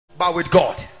but with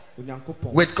God.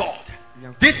 With God.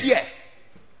 This year,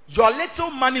 your little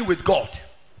money with God.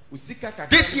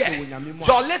 This year,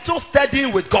 your little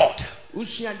studying with God. This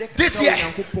year,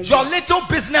 your little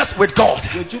business with God.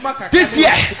 This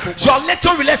year, your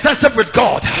little relationship with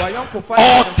God.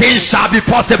 All things shall be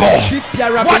possible.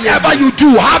 Whatever you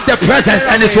do, have the presence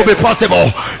and it will be possible.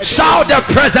 Shout the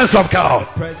presence of God.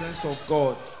 Presence of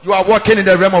God. You are walking in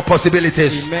the realm of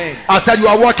possibilities. Amen. I said you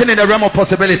are walking in the realm of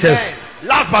possibilities. Amen.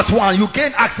 Last but one, you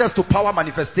gain access to power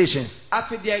manifestations.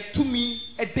 You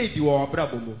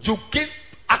gain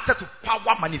access to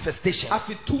power manifestations.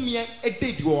 Things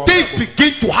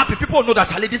begin to happen. People know that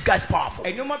this guy is powerful.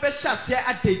 When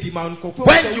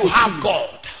you have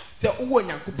God, when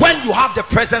you have the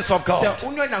presence of God. Acts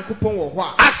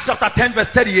chapter 10 verse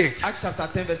 38.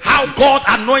 How God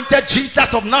anointed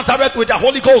Jesus of Nazareth with the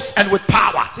Holy Ghost and with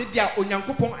power,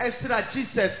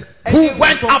 who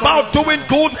went about doing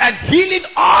good and healing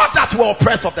all that were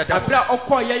oppressed of the devil. Watch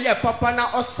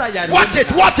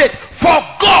it. For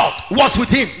God was with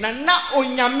him.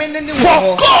 For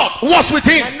God was with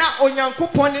him.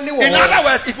 In other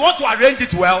words, if you want to arrange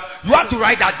it well, you have to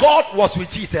write that God was with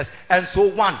Jesus. And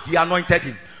so 1, he anointed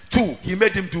him. 2, he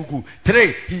made him do good.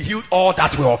 3, he healed all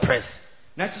that were oppressed.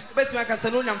 So this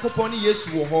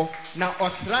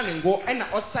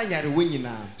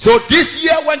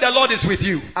year when the Lord is with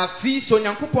you,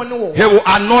 he will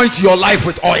anoint your life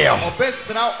with oil.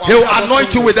 He will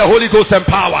anoint you with the Holy Ghost and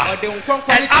power.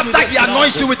 And after he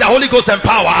anoints you with the Holy Ghost and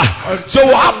power, so you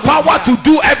will have power to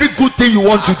do every good thing you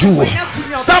want to do.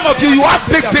 Some of you have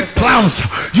big plans.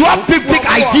 You have big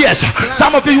ideas.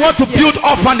 Some of you want to build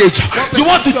orphanage. You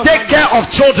want to take care of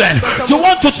children. You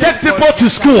want to take people to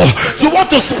school. You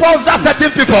want to sponsor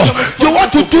certain people. You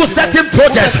want to do certain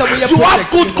projects. You have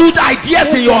good ideas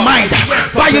in your mind,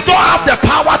 but you don't have the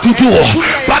power to do.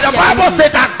 But the Bible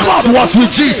said that God was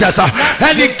with Jesus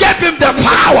and he gave him the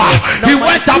power. He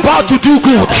went about to do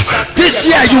good. This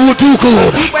year you will do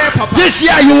good. This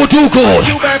year you will do good.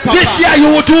 This year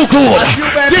you will do good.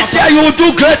 This year you will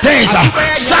do great things.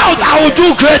 Shout, I will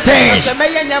do great things.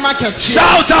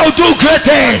 Shout, I will do great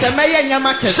things.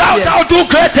 Shout, I will do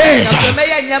great things.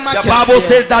 The Bible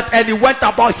says that, and he went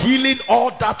about healing all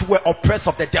that were oppressed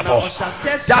of the devil.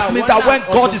 That means that when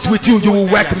God is with you, you will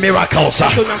work miracles.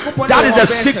 That is the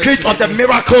secret of the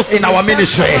miracles in our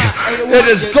ministry. It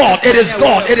is God. It is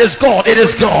God. It is God. It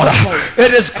is God.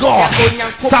 It is God.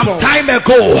 Some time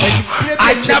ago,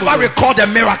 I never recorded a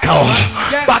miracle,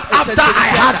 but after I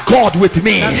had God with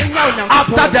me,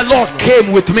 after the Lord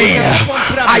came with me,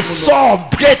 I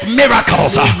saw great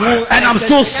miracles, and I'm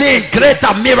still seeing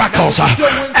greater miracles.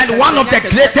 And one of the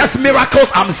greatest miracles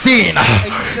I'm seeing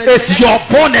is your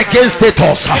born again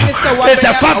status. It's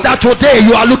the fact that today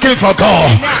you are looking for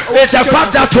God. It's the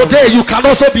fact that today you can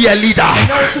also be a leader.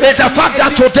 It's the fact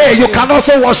that today you can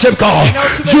also worship God.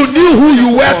 You knew who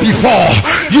you were before.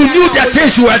 You knew the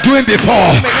things you were doing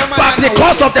before. But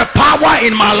because of the power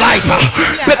in my life,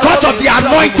 because of the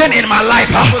anointing in my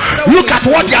life, look at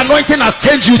what the anointing has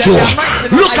changed you to.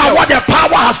 Look at what the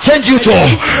power has changed you to.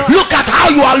 Look at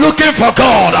how you are looking for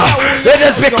God. It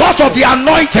is because of the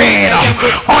anointing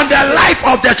on the life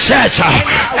of the church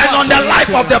and on the life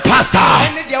of the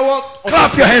pastor.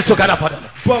 Clap your hands together for them.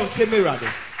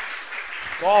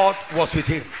 God was with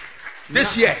him. This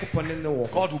year,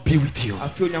 God will be with you.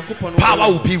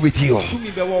 Power will be with you.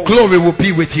 Glory will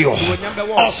be with you.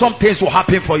 Awesome things will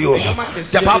happen for you.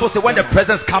 The Bible says when the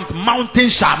presence comes,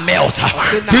 mountains shall melt.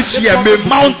 This year, may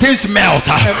mountains melt.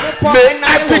 May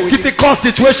every difficult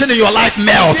situation in your life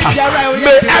melt.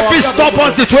 May every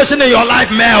stubborn situation in your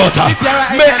life melt.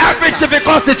 May every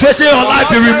difficult situation in your life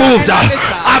be removed.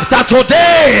 After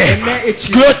today,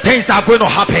 good things are going to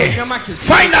happen.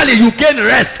 Finally, you gain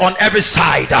rest on every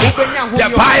side.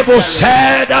 The Bible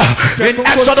said in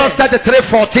Exodus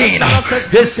 33:14,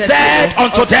 he said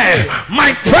unto them,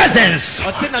 my presence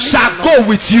shall go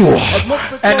with you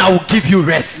and I will give you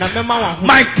rest.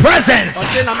 My presence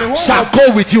shall go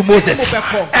with you, Moses,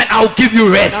 and I will give you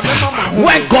rest.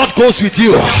 When God goes with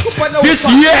you, this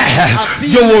year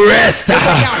you will rest.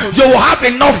 You will have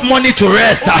enough money to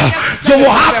rest. You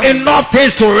will have enough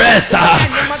things to rest.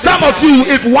 Some of you,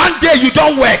 if one day you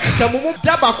don't work,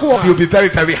 you'll be very,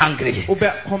 very hungry.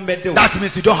 That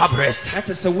means you don't have rest.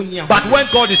 But when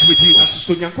God is with you,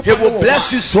 he will bless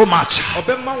you so much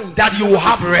that you will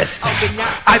have rest.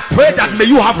 I pray that may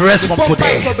you have rest from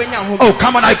today. Oh,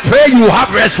 come on, I pray you will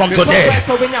have rest from today.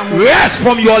 Rest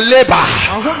from your labor.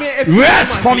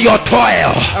 Rest from your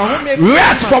toil.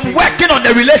 Rest from working on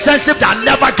a relationship that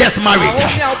never gets married.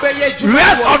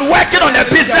 Rest on working on a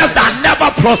business that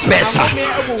never prospers.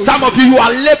 Some of you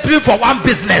are laboring for one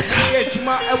business.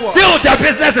 Still the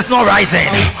business is not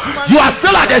rising. You are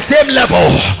still at the same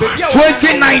level.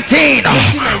 2019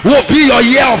 will be your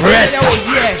year of rest.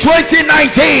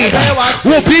 2019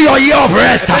 will be your year of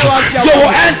rest. You will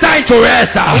enter into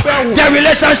rest. The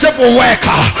relationship will work.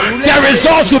 The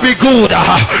results will be good.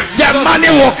 The money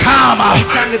will come.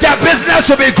 The business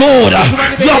will be good.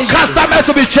 Your customers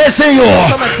will be chasing you.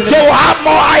 You will have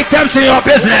more items in your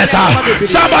business.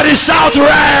 Somebody shout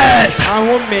rest.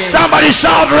 Somebody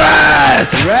shout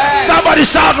rest. Somebody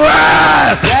shout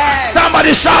rest.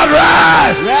 Somebody shout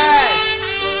rest.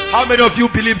 How many of you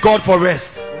believe God for rest?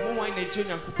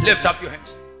 Lift up your hands.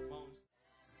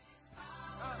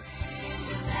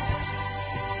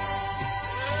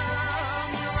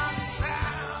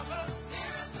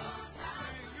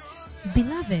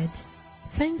 Beloved,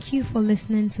 thank you for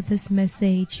listening to this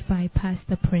message by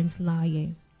Pastor Prince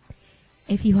Laye.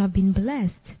 If you have been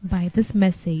blessed by this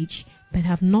message but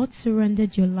have not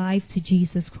surrendered your life to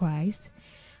Jesus Christ,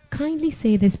 kindly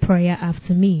say this prayer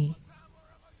after me.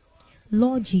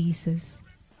 Lord Jesus,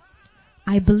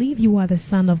 I believe you are the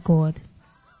Son of God.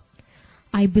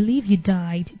 I believe you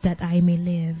died that I may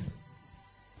live.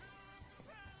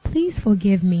 Please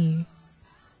forgive me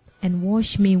and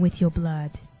wash me with your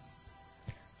blood.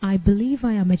 I believe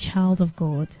I am a child of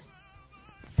God.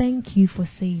 Thank you for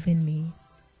saving me.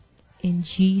 In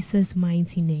Jesus'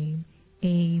 mighty name,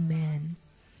 amen.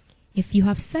 If you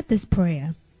have said this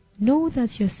prayer, know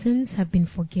that your sins have been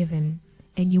forgiven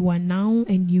and you are now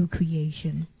a new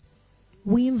creation.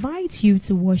 We invite you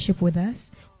to worship with us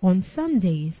on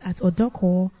Sundays at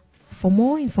Odoko. For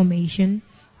more information,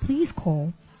 please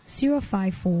call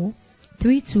 054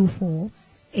 324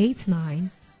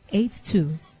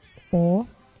 8982 or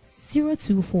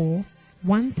 024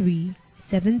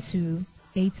 1372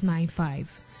 895.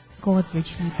 God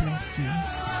richly bless you.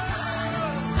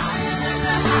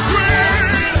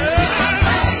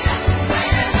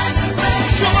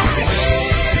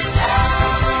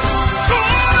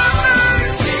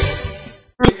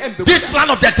 This plan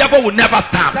of the devil will never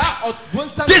stand.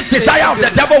 This desire of the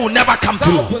devil will never come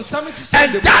true.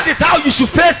 And that is how you should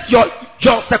face your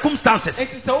circumstances.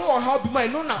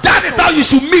 That is how you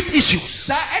should meet issues.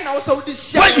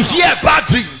 When you hear a bad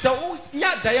dream,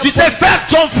 you say 1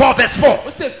 John 4 verse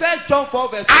 4.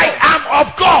 I am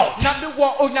of God.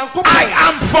 I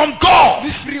am from God.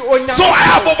 So I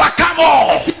have overcome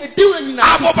all.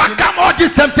 I've overcome all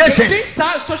these temptations.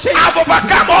 I've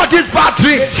overcome all these bad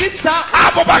dreams.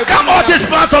 I've overcome all these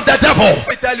plans of the devil. Let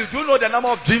me tell you, do you know the number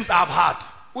of dreams I've had?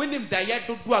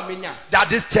 That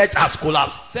this church has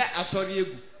collapsed.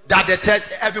 That the church,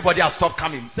 everybody has stopped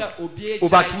coming.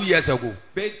 Over 2 years ago.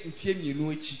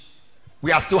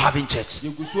 We are still having church.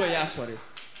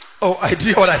 Oh, I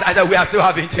do what I said. We are still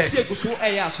having church.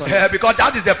 Because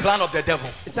that is the plan of the devil.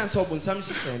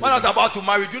 When I was about to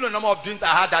marry, do you know the number of dreams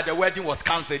I had that the wedding was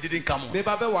cancelled? It didn't come on. Do you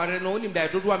know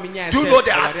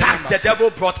the attacks the devil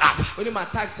brought up?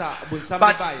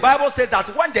 But Bible says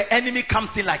that when the enemy comes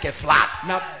in like a flood,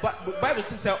 the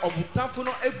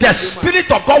Spirit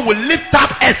of God will lift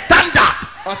up a standard.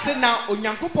 A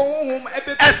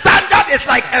standard is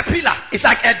like a pillar. It's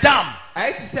like a dam.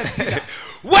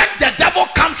 When the devil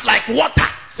comes like water,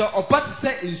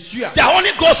 the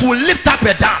Holy Ghost will lift up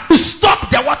a dam to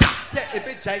stop the water.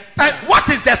 And what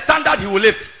is the standard he will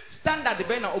lift?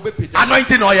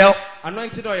 Anointing oil.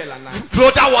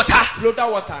 Floater water.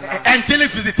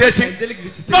 Angelic visitation.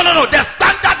 No. The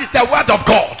standard is the word of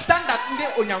God.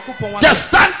 The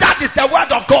standard is the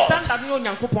word of God.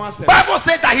 Bible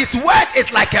says that his word is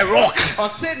like a rock.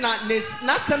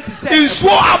 In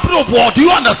so abroad, do you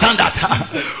understand that?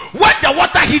 When the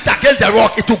water hits against the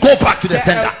rock, it will go back to the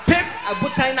center.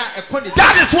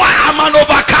 That is why I'm an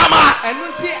overcomer.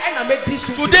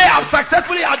 Today I'm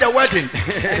successfully at the wedding.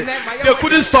 They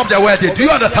couldn't stop the wedding. Do you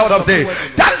understand what I'm saying?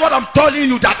 That is what I'm telling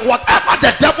you, that whatever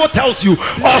the devil tells you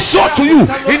or show to you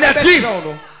in a dream,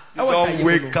 don't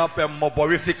wake up and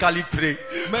moborifically pray.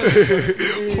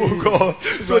 Oh God.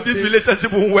 So this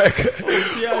relationship won't work.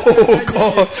 Oh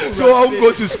God. So I will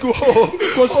go to school. Oh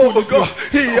God.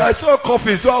 I saw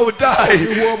coffee, so I will die.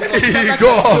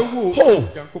 God. Oh,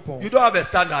 you don't have a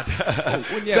standard. 1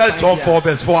 John 4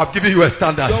 verse 4. I'm giving you a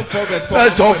standard. 1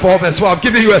 John 4 verse 4. I'm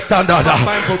giving you a standard.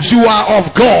 You are of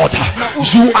God.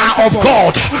 You are of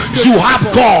God. You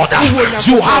have God.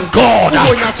 You have God.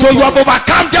 So you have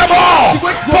overcome them all.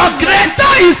 For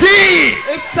greater is he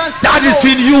that is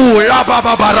in you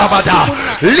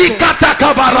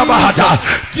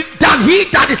than he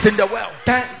that is in the world.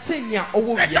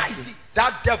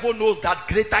 That devil knows that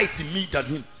greater is in me than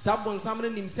him. I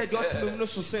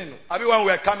mean, when we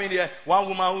were coming here, one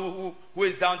woman who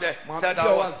is down there said,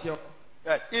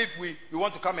 If we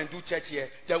want to come and do church here,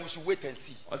 then we should wait and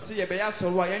see.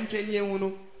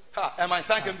 And my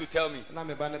son came to tell me.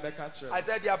 I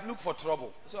said, they have looked for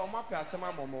trouble.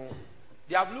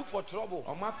 They have looked for trouble.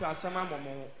 They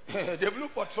have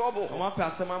looked for trouble.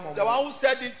 The one who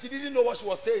said this, she didn't know what she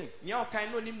was saying.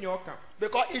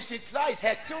 Because if she tries,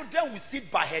 her children will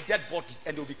sit by her dead body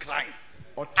and they'll be crying.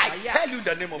 I tell you in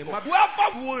the name of God,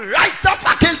 whoever will rise up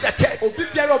against the church will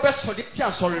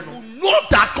know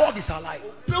that God is alive.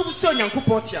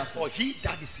 For he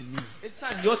that is in me, he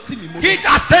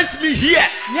that sent me here,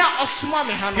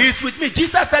 he is with me.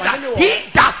 Jesus said that he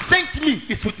that sent me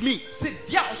is with me.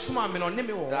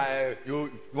 You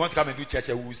want to come and do church,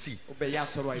 we will see.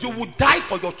 You will die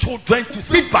for your children to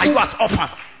sit by you as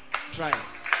orphans. Try.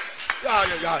 You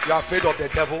are afraid of the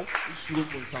devil.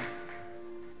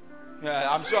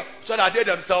 I'm sure that they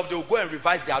themselves, they will go and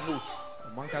revise their notes.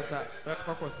 They'll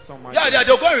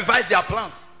go and revise their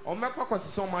plans. I'm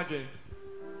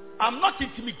not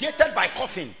intimidated by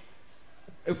coughing.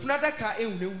 Neither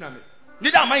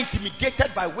am I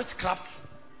intimidated by witchcraft.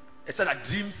 It's like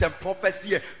dreams and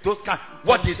prophecy, those kind.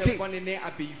 What they say.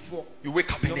 You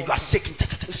wake up and then you are shaking.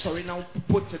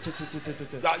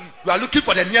 You are looking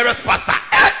for the nearest pastor.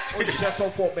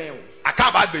 I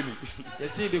can't buy baby.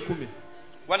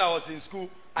 When I was in school,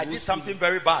 I did something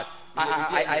very bad.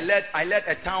 I led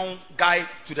a town guy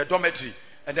to the dormitory,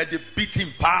 and then they beat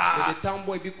him bad.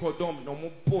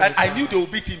 And I knew they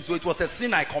would beat him, so it was a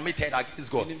sin I committed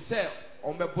against God.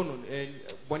 And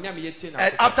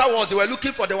afterwards, they were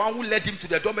looking for the one who led him to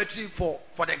the dormitory for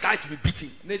the guy to be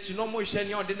beaten. And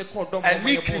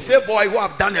me, Krife boy, who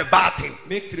have done a bad thing,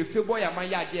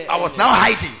 I was now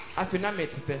hiding.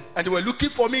 And they were looking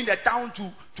for me in the town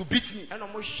to beat me.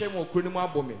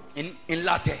 In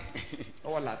Latte.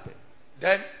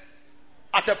 Then,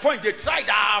 at a point, they tried.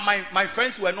 My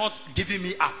friends were not giving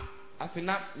me up.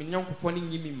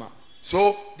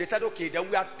 So they said, okay, then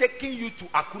we are taking you to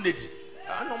Akunedi.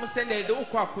 How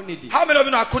many of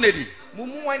you know Akunedi?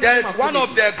 There's one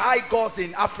of the high gods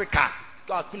in Africa. It's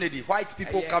called Akunedi. White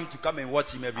people come and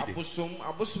watch him every day. And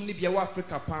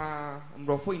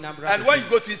when you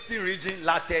go to Eastern region,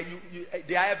 Latte,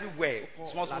 they are everywhere.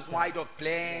 Small, wide of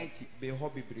plenty.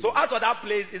 So out of that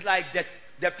place, it's like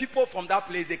the people from that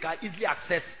place, they can easily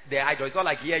access their idol. It's not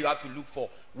like here you have to look for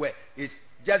where. It's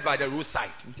just by the roadside.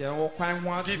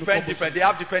 Different. They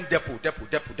have different depot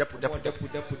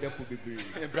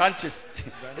branches.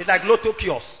 It's like lotto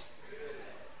kiosks.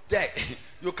 There,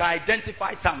 you can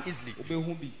identify some easily.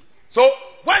 So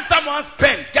when someone's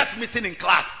pen gets missing in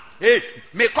class, hey,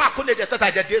 make Akunedi just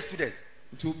like the day students.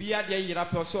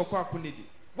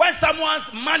 When someone's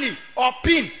money or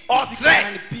pin or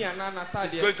thread is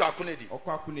going to Akunedi.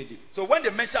 So when they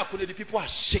mention Akunedi, people are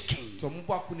shaking. And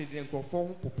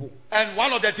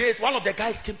one of the days, one of the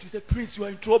guys came to me and said, Prince, you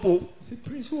are in trouble. I said,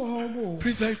 Prince, who are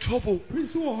Prince, you are in trouble.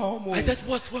 I said,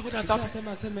 what has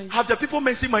happened? Have the people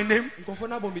mentioned my name?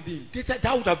 They said,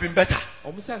 that would have been better.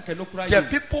 The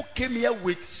people came here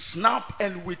with snap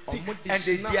and with things, and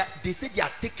they said they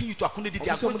are taking you to Akunedi. They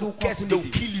are going to curse, they will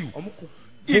kill you.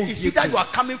 It's either you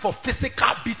are coming for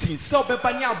physical beatings or they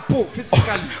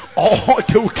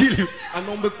will kill you. And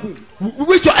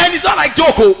it's not like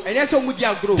Joko. They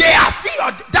are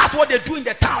serious. That's what they do in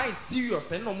the town. So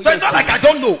it's not like I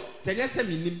don't know.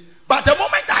 But the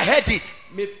moment I heard it,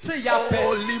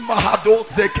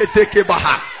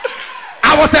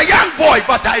 I was a young boy,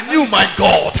 but I knew my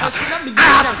God. I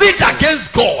have sinned against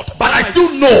God, but I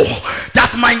do know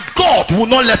that my God will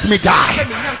not let me die.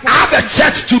 I have a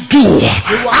church to do.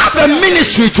 I have a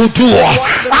ministry to do.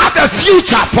 I have a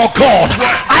future for God.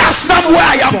 I have somewhere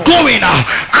I am going.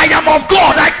 I am of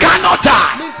God. I cannot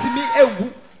die.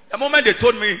 The moment they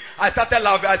told me, I started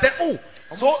laughing. I said, oh,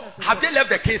 so have they left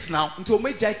the case now? They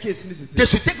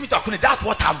should take me to Akunedi. That's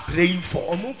what I'm praying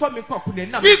for. If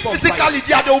physically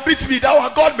they will beat me, that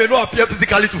one, God may not appear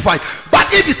physically to fight.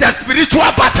 But if it's a spiritual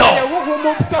battle,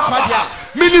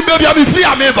 meaning baby I'll be free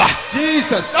ameba.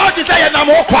 Jesus.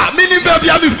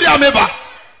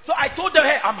 So I told them,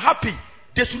 hey, I'm happy.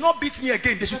 They should not beat me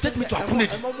again. They should take me to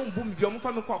Akunedi.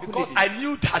 Because I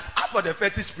knew that after the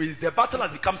fetish spirit, the battle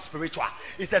has become spiritual.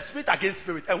 It's a spirit against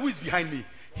spirit. And who is behind me?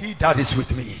 He that is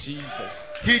with me. Jesus.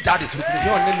 He that is with me.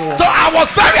 So I was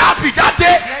very happy that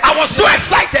day. I was so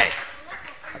excited.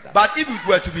 But if it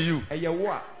were to be you,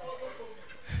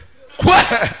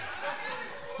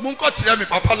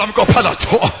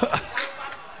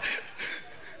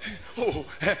 oh,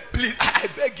 please, I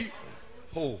beg you.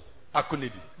 Oh,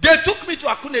 Akunedi. They took me to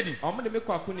Akunedi.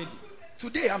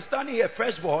 Today I'm standing here,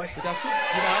 fresh boy.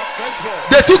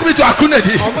 They took me to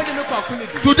Akunedi.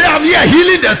 Today I'm here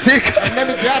healing the sick,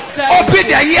 open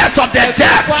the ears of the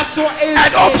deaf,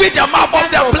 and open the mouth of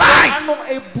the blind.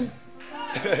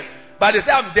 But they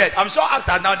say I'm dead. I'm sure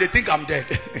after now they think I'm dead.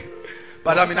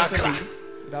 But I'm in Accra.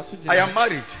 I am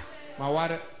married.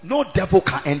 No devil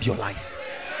can end your life.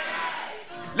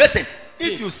 Listen,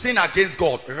 if you sin against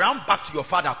God, run back to your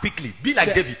father quickly. Be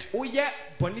like David.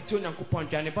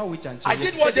 I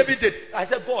did what David did. I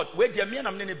said, God, wait, me and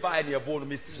I'm going to buy any bone,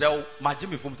 Miss Rel, my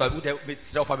Jimmy from Miss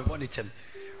Rel for me.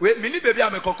 Wait, mini baby,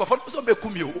 I'm a conqueror.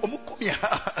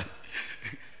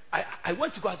 I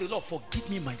went to God and said, Lord, forgive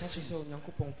me my sins.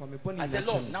 I said,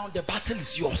 Lord, now the battle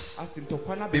is yours.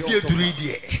 Baby, you do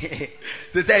it.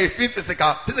 They say,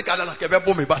 physical, like a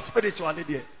bomb, but spiritual.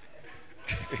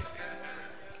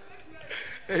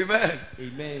 Amen.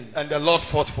 Amen. And the Lord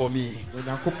fought for me.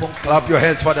 Clap your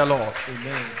hands for the Lord.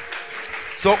 Amen.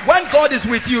 So when God is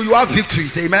with you, you have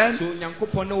victories. Amen.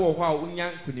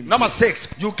 Number 6,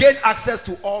 you gain access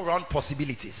to all round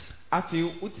possibilities. When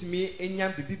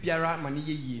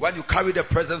you carry the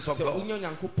presence of God,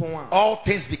 all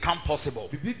things become possible.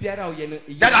 There are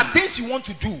things you want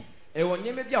to do. There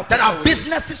are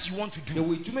businesses you want to do.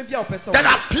 There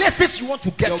are places you want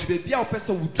to get to.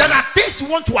 There are things you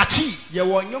want to achieve.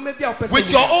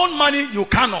 With your own money, you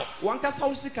cannot.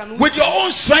 With your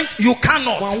own strength, you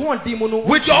cannot.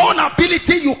 With your own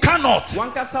ability, you cannot.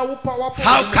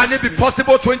 How can it be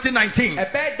possible 2019?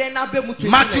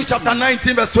 Matthew chapter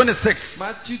 19 verse 26.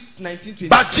 But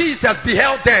Jesus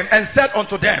beheld them and said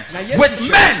unto them, with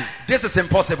men this is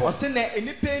impossible, but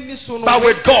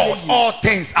with God all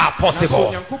things are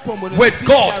possible. With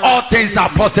God all things are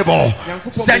possible.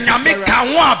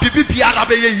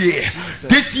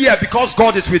 This year, because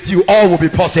God is with you, all will be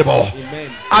possible.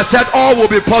 I said all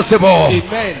will be possible.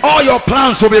 All your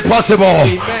plans will be possible.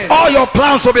 All your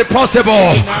plans will be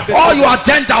possible. All your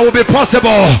agenda will be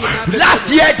possible.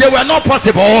 Last year they were not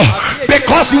possible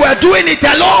because you were doing it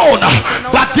alone.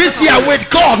 But this year with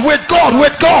God,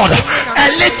 a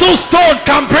little stone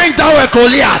can bring down a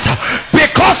Goliath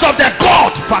because of the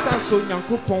God.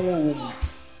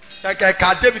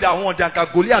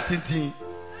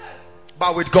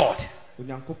 But with God,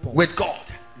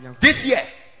 this year,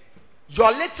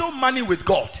 your little money with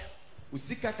God.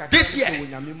 This year,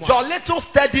 your little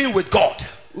studying with God.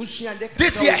 This year,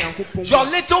 your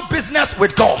little business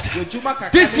with God.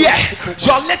 This year,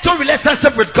 your little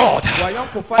relationship with God.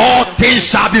 All things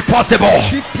shall be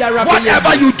possible.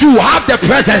 Whatever you do, have the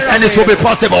presence and it will be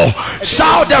possible.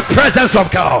 Shout the presence of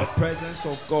God.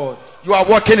 You are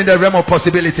walking in the realm of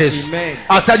possibilities.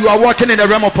 I said you are walking in the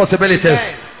realm of possibilities.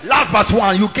 Last but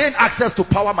one, you gain access to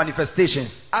power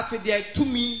manifestations.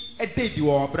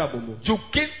 You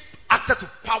gain access to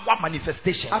power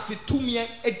manifestations.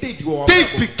 Things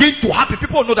begin to happen.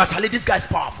 People know that this guy is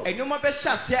powerful.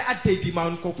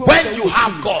 When you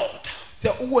have God,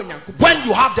 when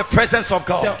you have the presence of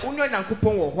God. Acts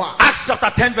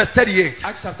chapter 10 verse 38.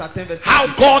 How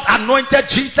God anointed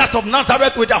Jesus of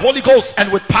Nazareth with the Holy Ghost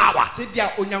and with power, who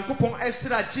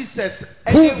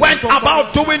went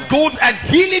about doing good and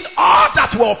healing all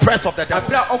that were oppressed of the devil.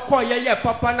 Watch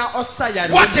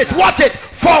it.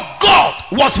 For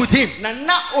God was with him.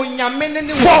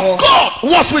 For God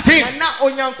was with him. In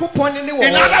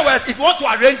other words, if you want to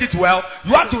arrange it well,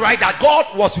 you have to write that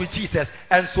God was with Jesus.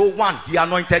 And so 1, he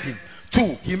anointed him.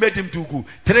 2, he made him do good.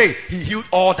 3, he healed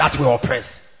all that were oppressed.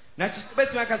 So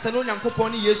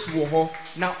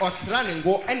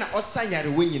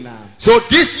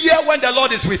this year when the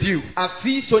Lord is with you, he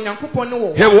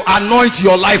will anoint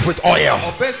your life with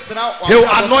oil. He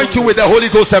will anoint you with the Holy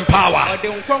Ghost and power.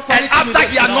 And after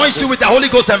he anoints you with the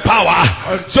Holy Ghost and power,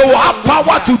 so you have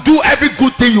power to do every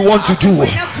good thing you want to do.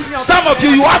 Some of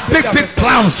you have big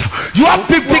plans. You have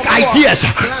big ideas.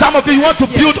 Some of you want to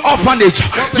build orphanage.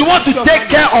 You want to take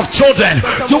care of children.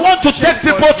 You want to take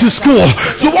people to school.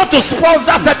 You want to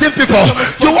sponsor certain people.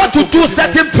 You want to do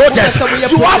certain projects.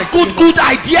 You have good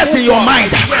ideas in your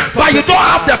mind, but you don't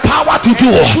have the power to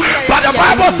do. But the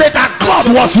Bible said that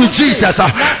God was with Jesus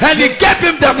and he gave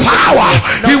him the power.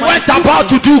 He went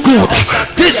about to do good.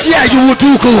 This year you will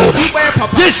do good.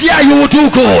 This year you will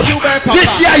do good. This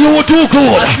year you will do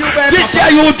good. This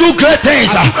year you will do great things.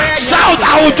 Shout,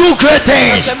 I will do great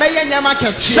things.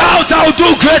 Shout, I will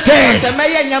do great things.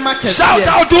 Shout,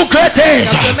 I will do great things.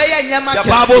 The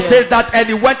Bible says that, and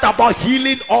he went about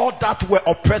healing all that were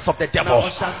oppressed of the devil.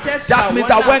 That means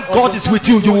that when God is with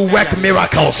you, you will work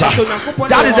miracles.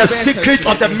 That is the secret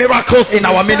of the miracles in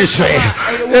our ministry.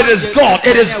 It is God.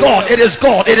 It is God. It is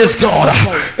God. It is God.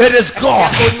 It is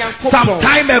God. Some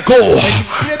time ago,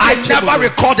 I never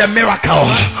recorded a miracle.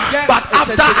 But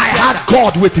after I had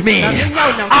God with me,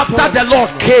 after the Lord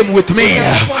came with me,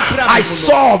 I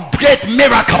saw great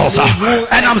miracles.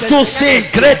 And I'm still seeing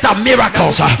greater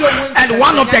miracles. And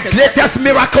one of the greatest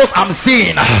miracles I'm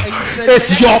seeing is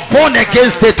your born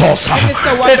again status.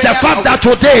 It's the fact that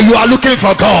today you are looking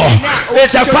for God.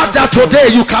 It's the fact that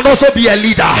today you can also be a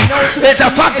leader. It's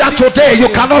the fact that today you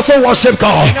can also worship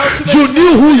God. You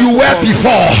knew who you were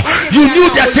before. You knew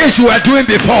the things you were doing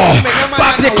before.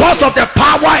 But because of the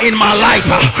power in my life,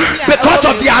 because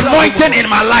of the anointing in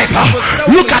my life,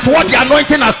 look at what the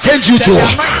anointing has changed you to.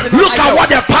 Look at what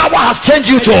the power has changed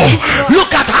you to.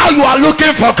 Look at how you are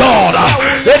looking for God.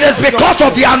 It is because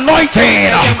of the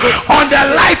anointing on the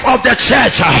life of the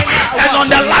church and on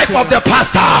the life of the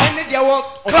pastor.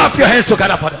 Clap your hands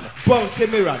together for them.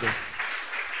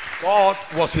 God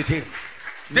was with him.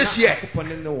 This year,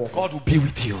 God will be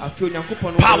with you.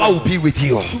 Power will be with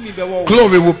you.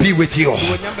 Glory will be with you.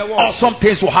 Awesome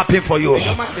things will happen for you.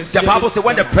 The Bible says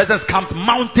when the presence comes,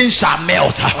 mountains shall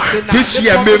melt. This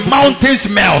year, may mountains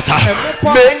melt.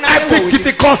 May every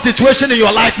difficult situation in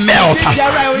your life melt.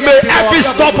 May every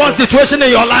stubborn situation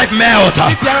in your life melt.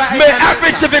 May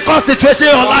every difficult situation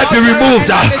in your life be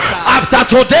removed.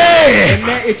 After today,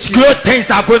 good things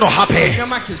are going to happen.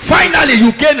 Finally,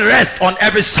 you gain rest on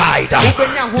every side.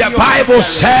 The Bible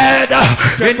said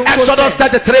in Exodus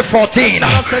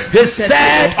 33:14, he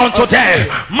said unto them,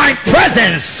 my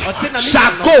presence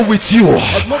shall go with you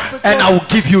and I will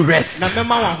give you rest.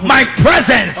 My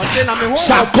presence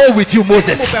shall go with you,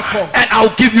 Moses, and I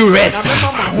will give you rest.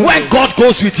 When God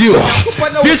goes with you,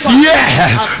 this year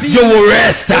you will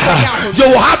rest.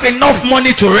 You will have enough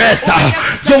money to rest.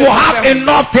 You will have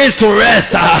enough things to rest.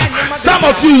 Some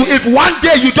of you, if one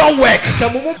day you don't work,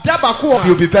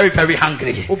 you'll be very, very hungry.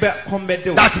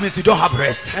 That means you don't have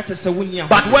rest.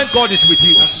 But when God is with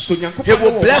you, he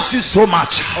will bless you so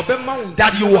much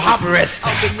that you will have rest.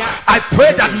 I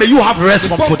pray that may you have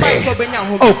rest from today.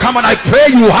 Oh, come on, I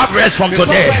pray you will have rest from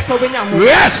today.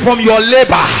 Rest from your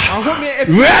labor.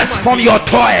 Rest from your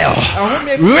toil.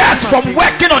 Rest from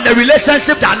working on a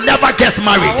relationship that never gets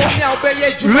married.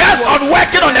 Rest on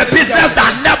working on a business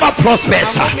that never prospers.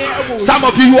 Some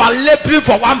of you are laboring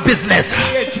for one business.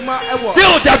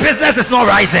 Still the business is not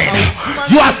rising.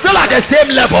 You are still at the same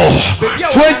level.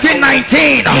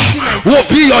 2019 will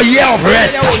be your year of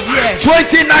rest.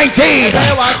 2019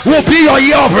 will be your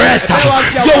year of rest.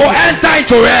 You will enter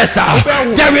into rest.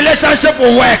 The relationship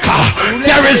will work.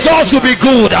 The results will be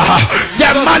good. The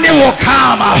money will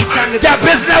come. The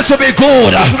business will be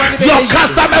good. Your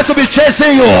customers will be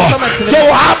chasing you. You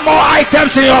will have more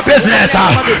items in your business.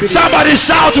 Somebody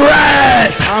shout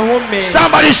rest.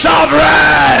 Somebody shout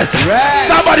rest.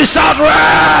 Somebody shout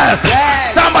rest.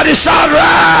 Somebody shout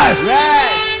rest.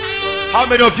 How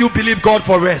many of you believe God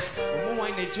for rest?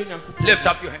 Lift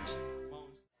up your hands.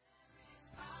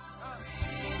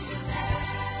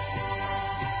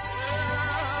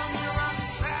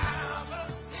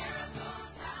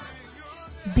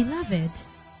 Beloved,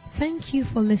 thank you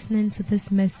for listening to this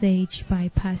message by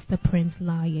Pastor Prince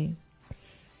Laye.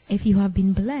 If you have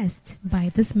been blessed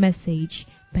by this message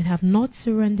but have not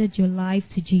surrendered your life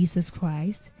to Jesus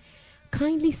Christ,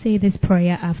 kindly say this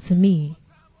prayer after me.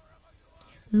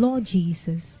 Lord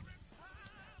Jesus,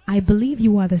 I believe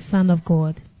you are the Son of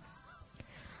God.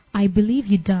 I believe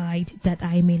you died that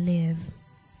I may live.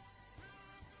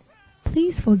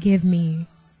 Please forgive me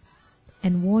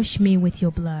and wash me with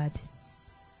your blood.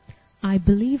 I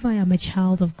believe I am a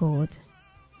child of God.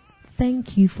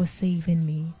 Thank you for saving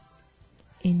me.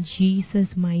 In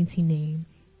Jesus' mighty name,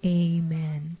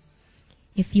 amen.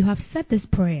 If you have said this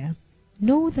prayer,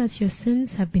 know that your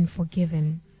sins have been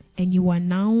forgiven and you are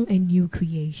now a new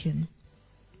creation.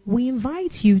 We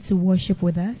invite you to worship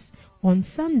with us on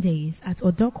Sundays at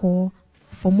Odoko.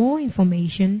 For more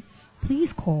information,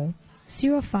 please call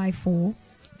 054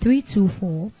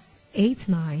 324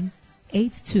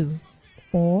 8982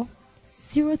 or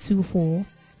 024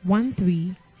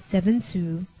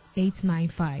 1372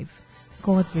 895.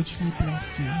 God richly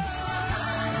bless you.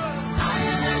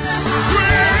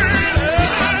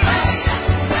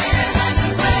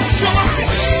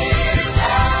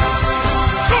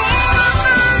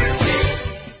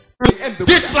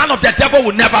 This plan of the devil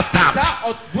will never stand.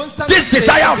 This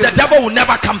desire of the devil will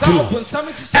never come true.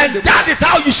 And that is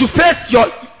how you should face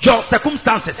your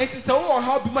circumstances.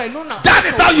 That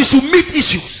is how you should meet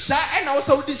issues.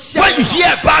 When you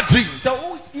hear a bad dream,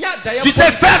 You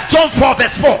say 1 John 4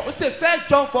 verse 4.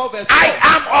 I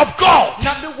am of God.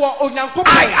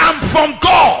 I am from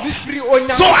God.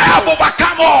 So I have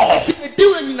overcome all.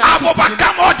 I've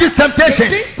overcome all these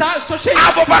temptations.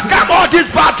 I've overcome all these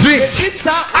bad dreams.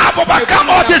 I've overcome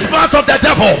all these plans of the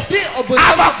devil.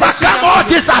 I've overcome all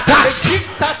these attacks.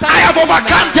 I have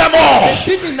overcome them all.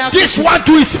 This one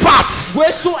too is part.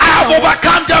 I have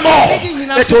overcome them all.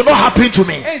 It will not happen to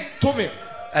me.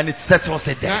 And it settles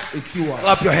it there.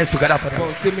 Clap your hands together for them.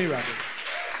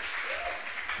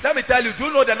 Let me tell you, do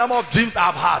you know the number of dreams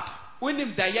I've had?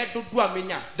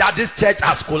 That this church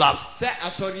has collapsed.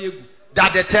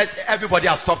 That the church, everybody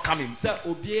has stopped coming.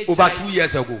 Over 2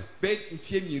 years ago.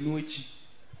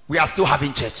 We are still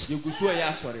having church.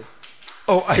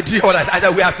 Oh, I do what I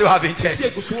said. We are still having church.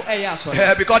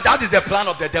 Because that is the plan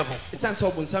of the devil.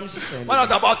 When I was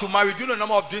about to marry, do you know the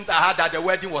number of dreams I had that the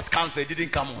wedding was cancelled? It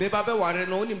didn't come on. Do you know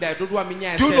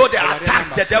the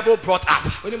attacks the devil brought up?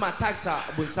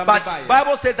 But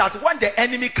Bible says that when the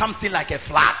enemy comes in like a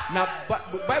flood,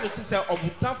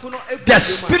 the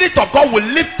Spirit of God will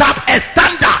lift up a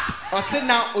standard. A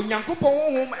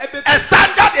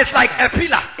standard is like a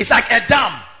pillar. It's like a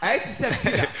dam.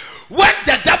 When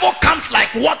the devil comes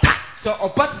like water, the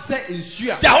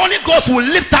Holy Ghost will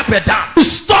lift up a dam to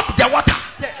stop the water.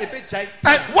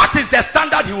 And what is the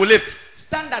standard he will lift?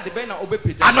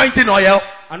 Anointing oil.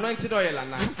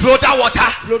 Floater water.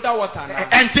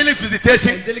 Angelic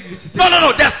visitation.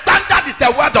 No. The standard is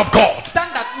the word of God.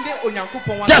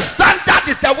 The standard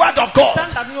is the word of God.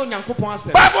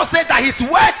 Bible says that his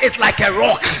word is like a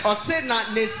rock.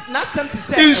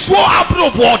 In so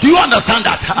approval, do you understand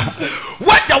that?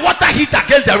 When the water hits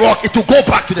against the rock, it will go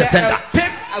back to the center.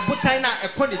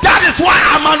 That is why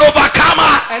I'm an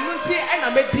overcomer.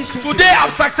 Today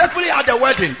I've successfully had a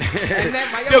wedding.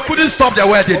 They couldn't stop the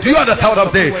wedding. Do you understand what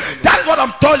I'm saying? That's what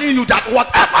I'm telling you, that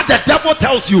whatever the devil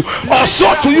tells you or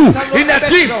show to you in a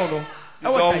dream,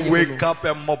 don't wake up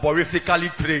and moborifically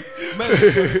pray.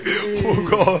 Oh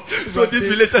God, so this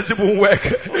relationship won't work.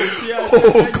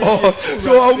 Oh God,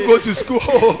 so I won't go to school.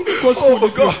 Oh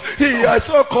God, I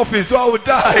saw coffee, so I will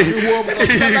die.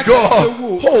 God,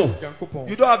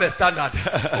 you don't have a standard.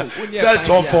 1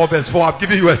 John 4 verse 4, I'm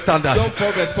giving you a standard. 1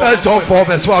 John 4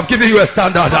 verse 4, I'm giving you a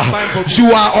standard. You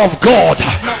are of God.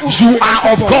 You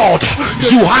are of God.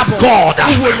 You have God.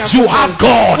 You have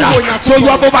God. So you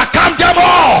have overcome them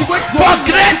all.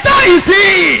 Greater is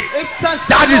he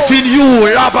that is in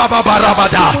you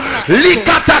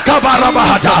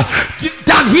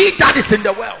than he that is in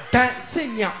the world.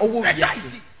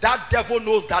 That devil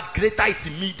knows that greater is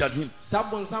in me than him. I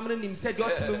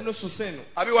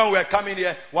mean, when we were coming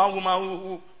here, one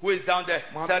woman who is down there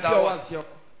said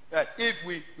if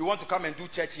we want to come and do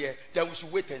church here, then we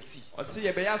should wait and see.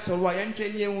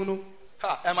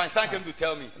 And my son came to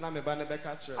tell me.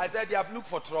 I said they have looked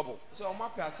for trouble.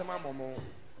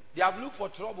 They have looked for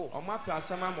trouble.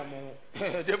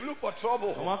 They've looked for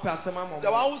trouble.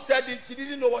 The one who said it, she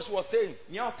didn't know what she was saying.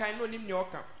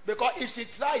 Because if she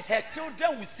tries, her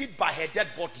children will sit by her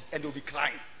dead body and they'll be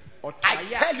crying. I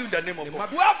tell you the name of God.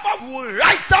 Whoever will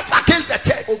rise up against the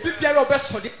church will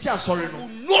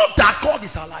know that God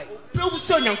is alive. For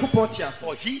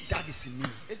he that is in me,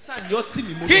 he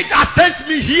that sent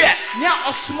me here,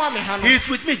 he is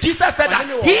with me. Jesus said that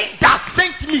he that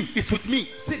sent me is with me.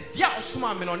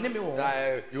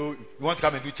 You want to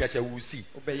come and do church, we will see.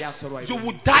 You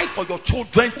will die for your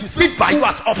children to sit by you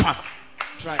as orphans.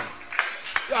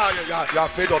 You are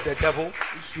afraid of the devil.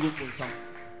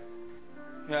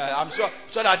 Yeah, I'm sure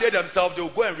that they themselves, they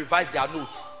will go and revise their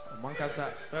notes. They'll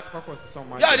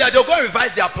go and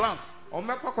revise their plans. I'm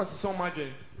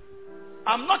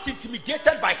not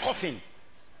intimidated by coughing.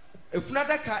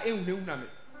 Neither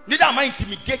am I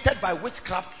intimidated by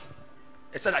witchcraft.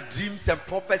 It's like dreams and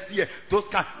prophecy, those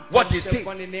kind. What they say.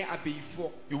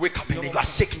 You wake up and you are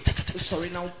shaking.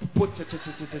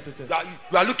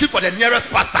 You are looking for the nearest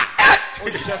pastor.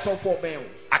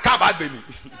 I can't buy baby.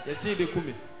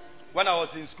 When I was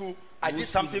in school, I did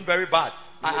something very bad.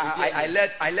 I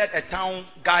led a town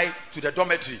guy to the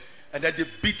dormitory, and then they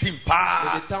beat him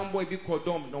bad.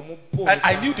 And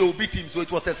I knew they would beat him, so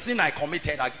it was a sin I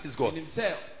committed against God.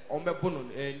 And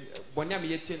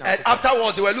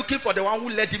afterwards, they were looking for the one who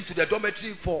led him to the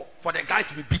dormitory for the guy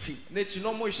to be beaten. And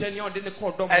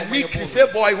me,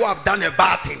 Krife boy, who have done a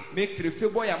bad thing,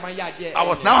 I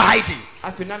was now hiding.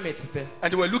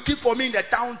 And they were looking for me in the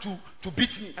town to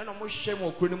beat me.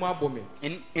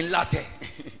 In Latte.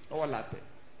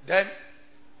 Then,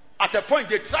 at a point,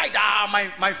 they tried.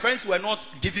 My friends were not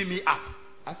giving me up.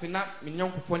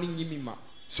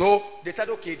 So they said,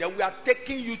 okay, then we are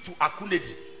taking you to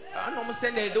Akunedi.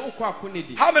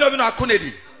 How many of you know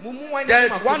Akunedi?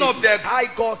 There's one of the high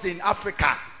gods in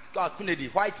Africa. It's called Akunedi.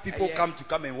 White people come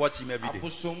and watch him every day.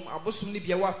 And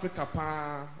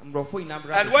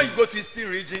when you go to Eastern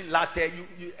region, Latte,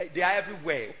 they are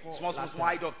everywhere. Small,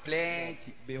 wide of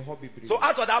plenty. So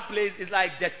out of that place, it's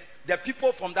like the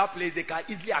people from that place, they can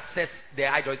easily access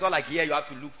their idol. It's not like here you have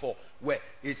to look for where.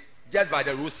 It's just by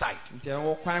the roadside.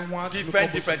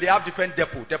 Different. They have different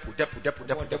depot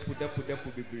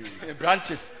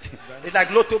branches. It's like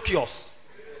lotto kiosks.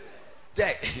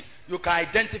 There, you can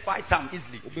identify some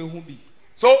easily.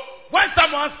 So when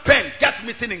someone's pen gets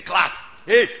missing in class,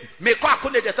 hey, may call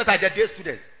Akunedi just like the day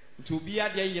students.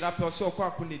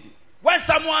 When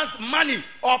someone's money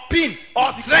or pin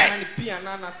or thread is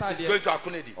going to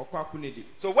Akunedi.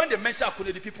 So when they mention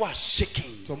Akunedi, people are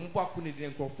shaking.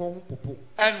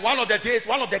 And one of the days,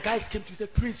 one of the guys came to me and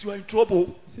said, Prince, you are in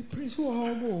trouble. I said, Prince, you are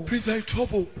in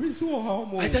trouble.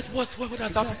 I said, what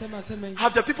has happened?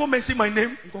 Have the people mentioned my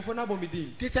name?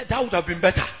 They said, that would have been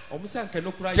better.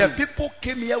 The people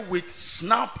came here with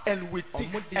snap and with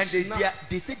things, and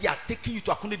they said they are taking you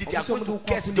to Akunedi. They are going to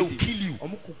curse, they will kill you.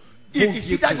 It's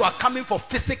either you are coming for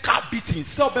physical beatings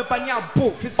or they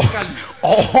will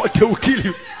kill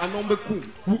you. And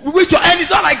it's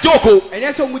not like Joko. They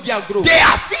are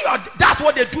serious. That's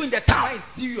what they do in the town.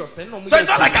 So it's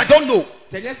not like I don't know.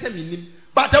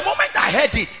 But the moment I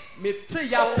heard it,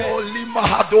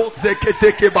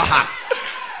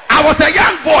 I was a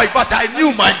young boy, but I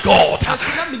knew my God. I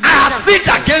have sinned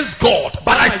against God,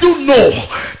 but I do know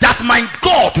that my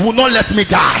God will not let me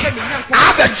die. I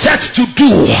have a church to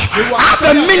do. I have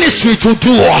a ministry to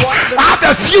do. I have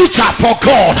a future for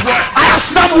God. I have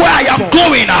somewhere I am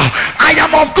going. I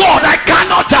am of God. I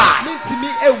cannot die.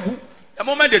 The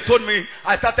moment they told me,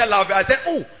 I started laughing. I said,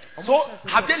 oh, so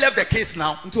have they left the case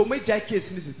now?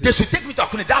 They should take me to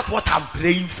Akunedi. That's what I'm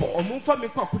praying for.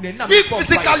 If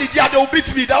physically they will beat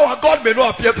me, that one God may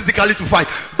not appear physically to fight.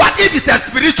 But if it's a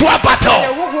spiritual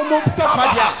battle,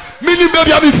 meaning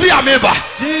baby I'm free ameba.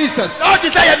 Jesus.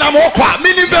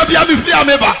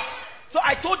 So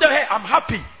I told them, hey, I'm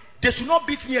happy. They should not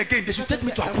beat me again. They should take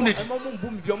me to Akunedi.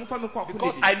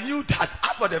 Because I knew that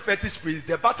after the fetish spirit,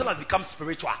 the battle has become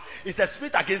spiritual. It's a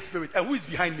spirit against spirit. And who is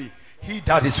behind me? He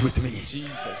that is with me.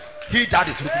 Jesus. He that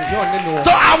is with me. So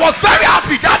I was very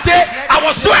happy that day. I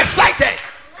was so excited.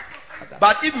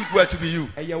 But if it were to be you,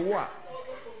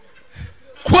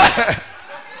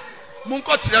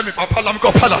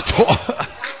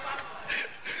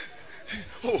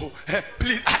 oh,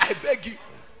 please, I beg you.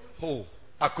 Oh,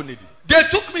 Akunedi. They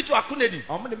took me to Akunedi.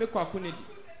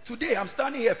 Today I'm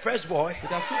standing here, fresh boy.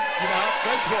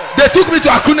 They took me to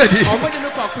Akunedi.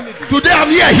 Today I'm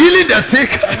here healing the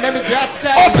sick,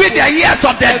 open the ears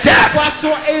of the deaf,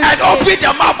 and open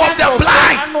the mouth of the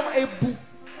blind.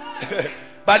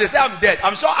 But they say I'm dead.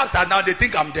 I'm sure after now they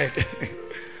think I'm dead.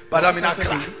 But I'm in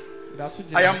Accra.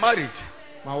 I am married.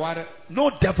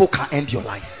 No devil can end your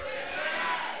life.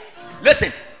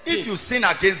 Listen. If you sin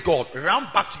against God, run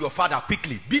back to your father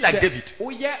quickly. Be like David. I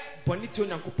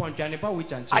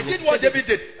did what David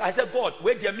did. I said, God,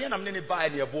 wait, dear me and I'm going to buy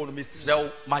any bone, Miss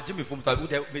Rel, my Jimmy from Miss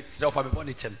Rel for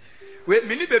me. Wait,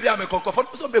 mini baby, I'm a conqueror.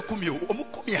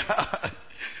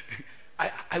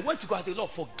 I went to God and said, Lord,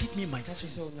 forgive me my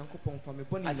sins.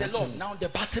 I said, Lord, now the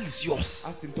battle is yours.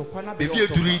 Baby, you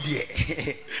do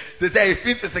it. They say,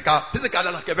 physical,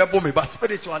 but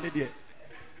spiritual.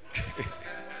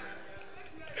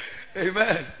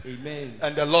 Amen. Amen.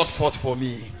 And the Lord fought for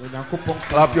me.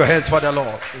 Clap your hands for the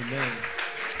Lord. Amen.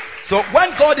 So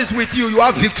when God is with you, you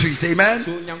have victories. Amen.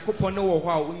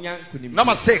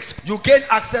 Number 6, you gain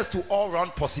access to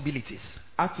all-round possibilities.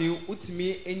 When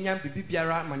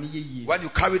you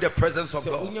carry the presence of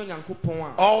God,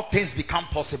 all things become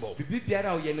possible. There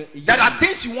are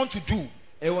things you want to do.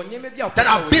 There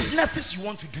are businesses you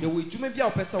want to do.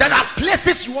 There are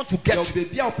places you want to get to.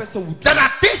 There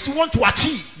are things you want to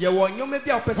achieve.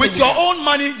 With your own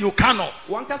money, you cannot.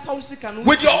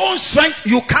 With your own strength,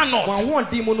 you cannot.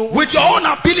 With your own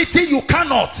ability, you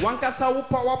cannot.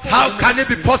 How can it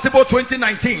be possible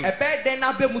 2019?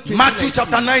 Matthew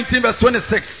chapter 19 verse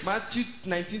 26.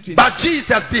 But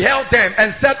Jesus beheld them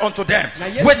and said unto them,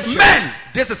 with men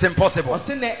this is impossible. But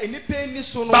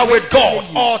with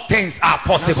God all things are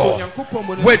possible.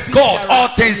 With God, all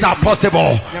things are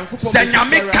possible.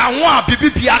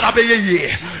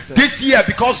 This year,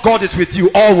 because God is with you,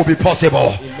 all will be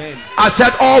possible. Amen. I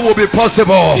said all will be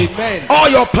possible. Amen. All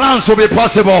your plans will be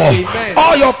possible. Amen.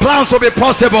 All your plans will be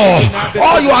possible.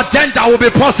 All your agenda will be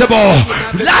possible.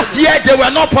 Last year they were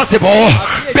not possible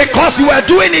because you were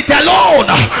doing it alone.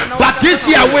 But this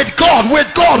year with God,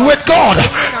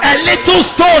 a little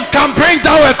stone can bring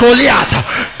down a Goliath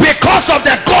because of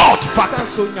the God.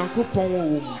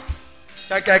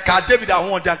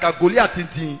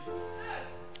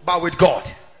 But with God,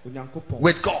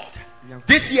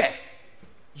 this year,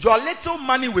 your little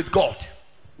money with God.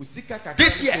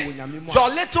 This year, your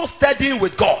little studying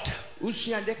with God. This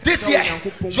year,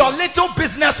 your little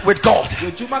business with God.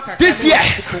 This year,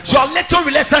 your little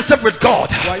relationship with God.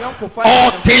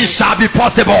 All things shall be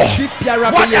possible.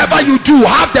 Whatever you do,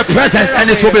 have the presence and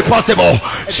it will be possible.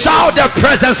 Shout the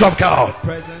presence of God.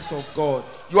 Presence of God.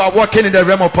 You are walking in the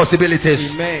realm of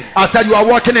possibilities. Amen. I said you are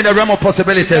walking in the realm of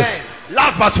possibilities. Amen.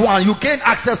 Last but one, you gain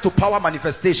access to power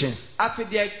manifestations.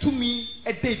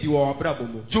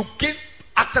 You gain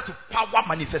access to power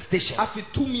manifestations.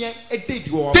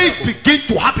 Things begin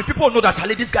to happen. People know that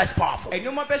this guy is powerful. When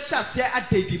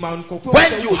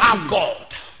you have God,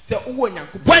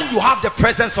 when you have the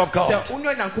presence of God.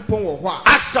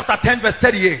 Acts chapter 10 verse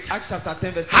 38.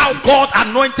 How God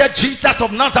anointed Jesus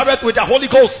of Nazareth with the Holy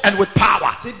Ghost and with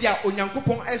power,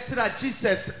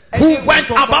 who went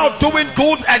about doing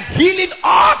good and healing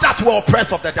all that were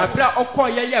oppressed of the devil.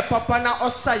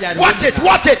 Watch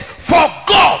it. For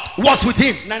God was with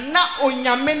him. For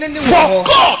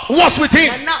God was with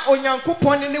him.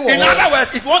 In other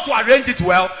words, if you want to arrange it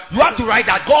well, you have to write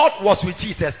that God was with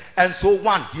Jesus. And so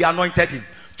 1, he anointed him.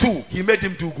 2, he made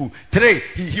him do good. 3,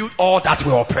 he healed all that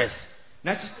were oppressed. So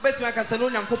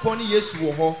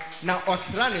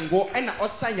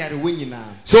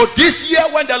this year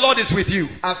when the Lord is with you,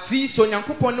 he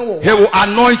will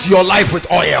anoint your life with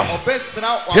oil.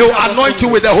 He will anoint you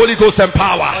with the Holy Ghost and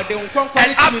power.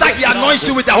 And after he anoints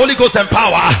you with the Holy Ghost and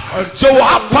power, so you will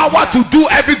have power to do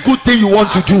every good thing you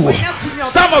want to do.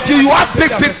 Some of you have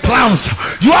big plans.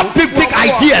 You have big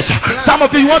ideas. Some of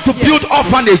you want to build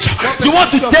orphanage. You want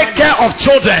to take care of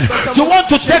children. You want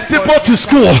to take people to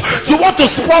school. You want to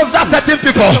sponsor certain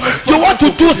people. You want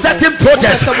to do certain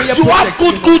projects. You have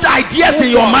good ideas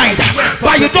in your mind,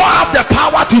 but you don't have the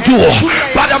power to do.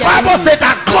 But the Bible said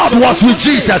that God was with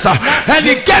Jesus and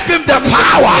he gave him the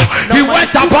power. He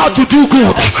went about to do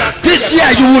good. This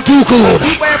year you will do good.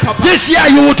 This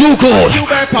year you will do good.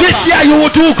 This year you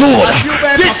will do good.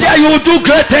 This year you will do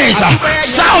great things.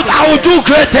 Shout, I will do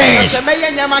great things.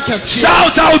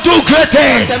 Shout, I will do great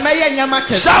things.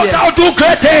 Shout, I will do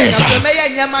great things.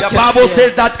 The Bible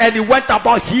says that, and he went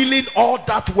about healing all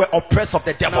that were oppressed of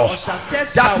the devil.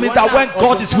 That means that when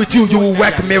God is with you, you will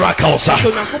work miracles.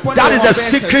 That is the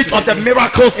secret of the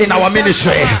miracles in our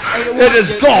ministry. It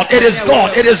is God. It is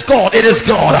God. It is God. It is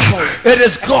God. It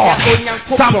is God.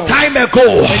 Some time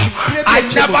ago, I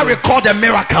never recorded a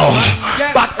miracle,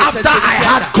 but after I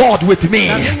had God with me,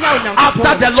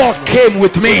 after the Lord came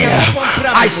with me,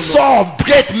 I saw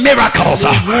great miracles,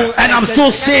 and I'm still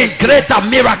seeing greater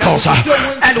miracles.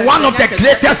 And one of the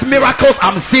greatest miracles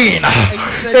I'm seeing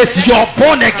is your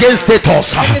born again status.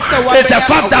 It's the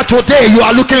fact that today you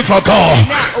are looking for God.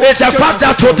 It's the fact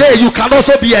that today you can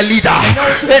also be a leader.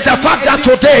 It's the fact that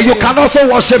today you can also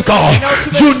worship God.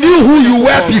 You knew who you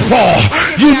were before.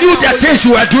 You knew the things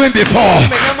you were doing before.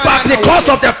 But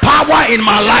because of the power in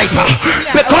my life,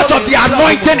 because of the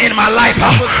anointing in my life,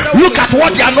 look at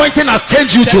what the anointing has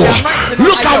changed you to.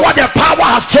 Look at what the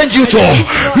power has changed you to.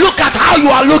 Look at how you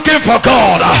are looking for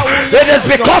God. It is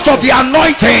because of the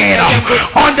anointing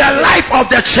on the life of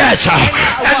the church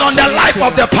and on the life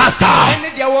of the pastor.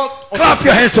 Clap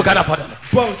your hands together for them.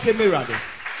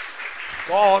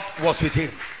 God was with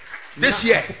him. This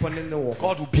year,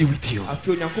 God will be with you.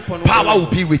 Power will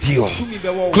be with you.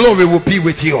 Glory will be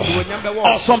with you.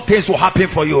 Awesome things will happen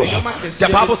for you.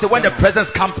 The Bible says when the presence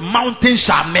comes, mountains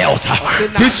shall melt.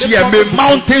 This year, may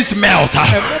mountains melt.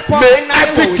 May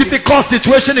every difficult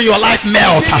situation in your life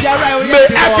melt. May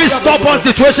every stubborn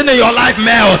situation in your life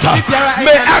melt.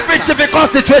 May every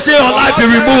difficult situation in your life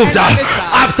be removed.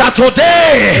 After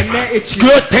today,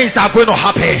 great things are going to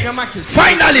happen.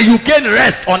 Finally, you gain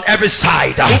rest on every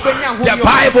side. The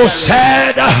Bible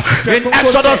said in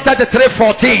Exodus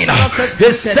 33:14, he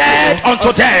said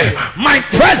unto them, my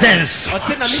presence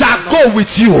shall go with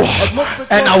you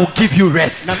and I will give you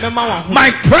rest.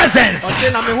 My presence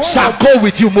shall go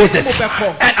with you, Moses,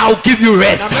 and I will give you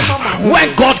rest.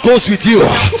 When God goes with you,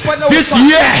 this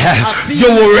year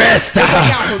you will rest.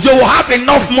 You will have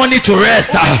enough money to rest.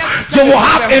 You will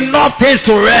have enough things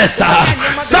to rest.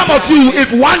 Some of you, if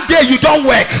one day you don't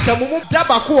work,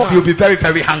 you'll be very,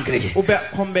 very hungry. quickly.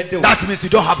 That means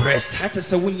you don't have rest.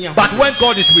 But when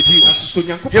God is with you,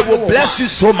 He will bless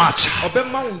you so much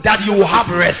that you will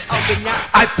have rest.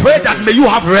 I pray that may you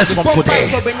have rest from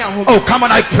today. Oh, come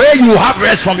on, I pray you will have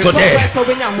rest from today.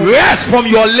 Rest from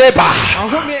your labor.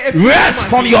 Rest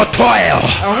from your toil.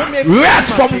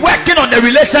 Rest from working on a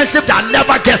relationship that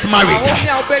never gets married.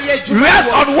 Rest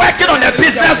on working on a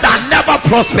business that never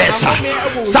prospers.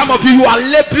 Some of you are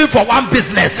laboring for one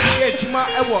business.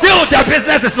 Still the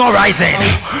business is not rising.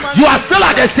 You are still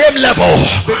at the same level.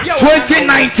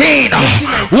 2019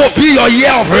 will be your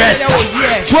year of rest.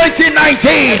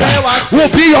 2019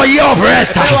 will be your year of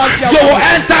rest. You will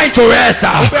enter into rest.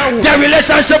 The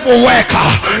relationship will work.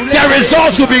 The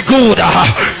results will be good.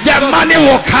 The money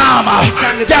will come.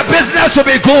 The business will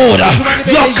be good.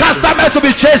 Your customers will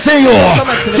be chasing you.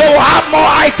 You will have more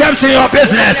items in your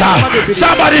business.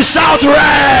 Somebody shout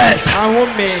rest.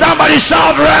 Somebody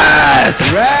shout rest.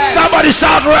 Somebody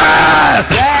shout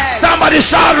rest. Somebody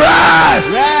shout rest.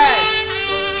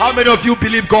 How many of you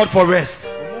believe God for rest?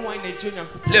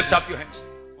 Lift up your hands.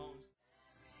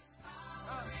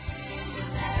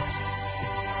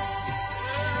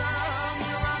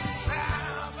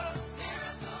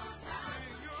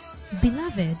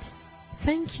 Beloved,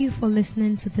 thank you for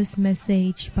listening to this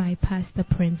message by Pastor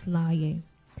Prince Laye.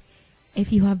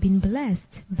 If you have been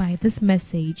blessed by this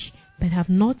message but have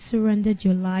not surrendered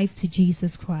your life to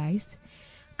Jesus Christ,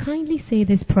 kindly say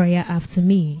this prayer after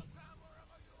me.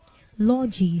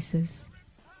 Lord Jesus,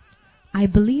 I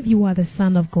believe you are the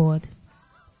Son of God.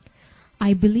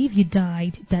 I believe you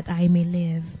died that I may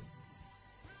live.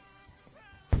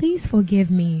 Please forgive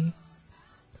me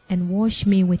and wash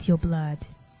me with your blood.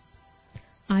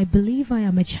 I believe I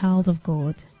am a child of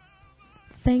God.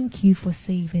 Thank you for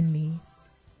saving me.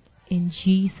 In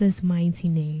Jesus' mighty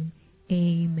name,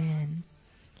 amen.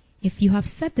 If you have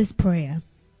said this prayer,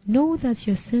 know that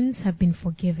your sins have been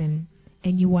forgiven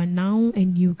and you are now a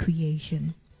new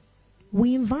creation.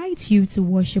 We invite you to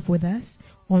worship with us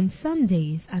on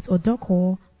Sundays at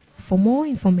Odoko. For more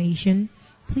information,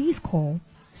 please call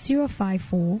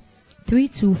 054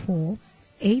 324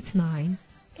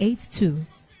 8982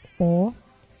 or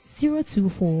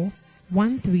 024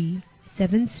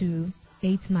 1372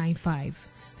 895.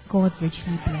 God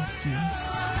richly bless you.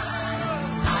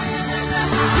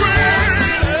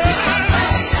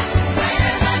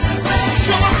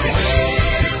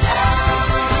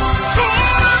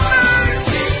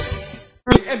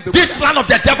 This plan of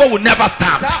the devil will never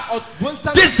stand.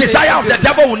 This desire of the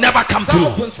devil will never come true.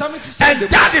 And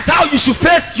that is how you should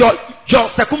face your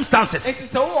circumstances.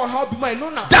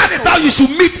 That is how you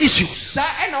should meet issues.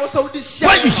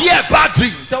 When you hear a bad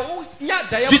dream,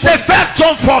 you say 1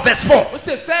 John 4 verse 4.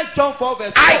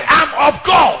 I am of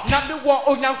God.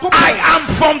 I am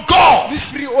from God.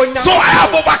 So I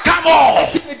have overcome all.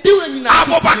 I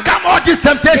have overcome all these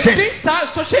temptations.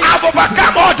 I have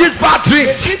overcome all these bad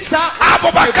dreams. I have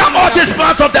overcome all these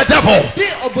plans of the devil.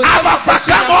 I have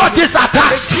overcome all these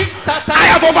attacks.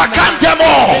 I have overcome them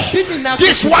all.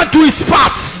 This one too is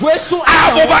part. I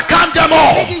have overcome them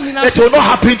all. It will not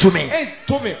happen to me.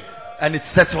 And it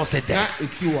settles it there.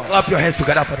 Clap your hands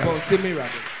together for them.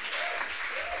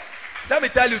 Let me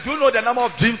tell you, do you know the number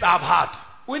of dreams I have had?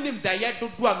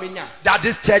 That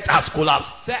this church has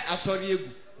collapsed.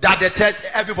 That the church,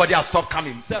 everybody has stopped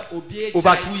coming.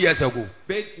 Over 2 years ago.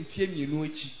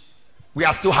 We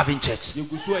are still having church.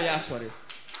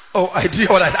 Oh, I do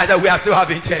all that. We are still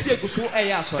having church.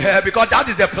 Because that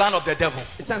is the plan of the devil.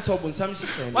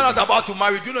 When I was about to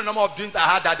marry, do you know the number of dreams I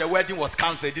had that the wedding was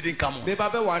cancelled? It didn't come on. Do you know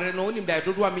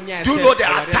the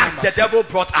attacks the devil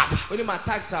brought up?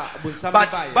 But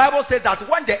Bible says that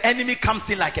when the enemy comes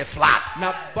in like a flood,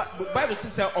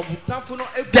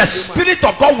 the Spirit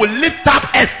of God will lift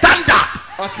up a standard.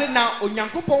 A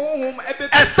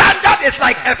standard is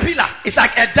like a pillar. It's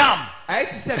like a dam.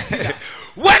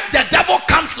 When the devil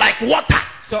comes like water,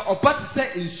 the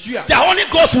Holy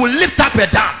Ghost will lift up a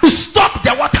dam to stop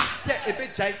the water.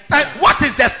 And what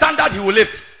is the standard he will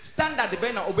lift?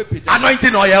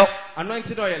 Anointing oil.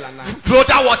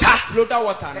 Floater water.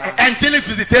 Angelic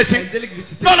visitation.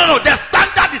 No. The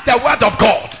standard is the word of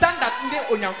God. The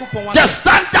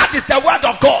standard is the word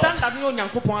of God.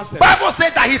 Bible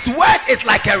says that his word is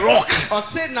like a rock.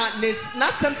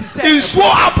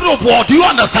 Do you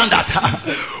understand that?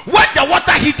 When the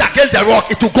water hits against the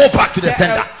rock, it will go back to the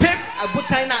center.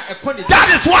 That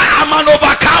is why I'm an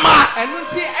overcomer.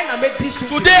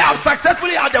 Today I've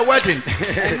successfully had the wedding.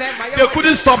 They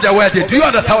couldn't stop the wedding. Do you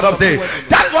understand what I'm saying?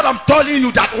 That is what I'm telling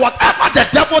you, that whatever the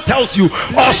devil tells you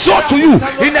or show to you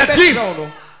in a dream,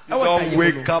 Don't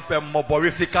wake up and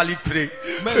moborifically pray.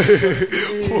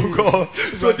 Oh God.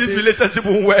 So this relationship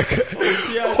won't work.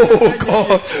 Oh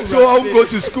God. So I will go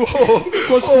to school.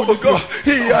 Oh God.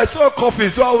 I saw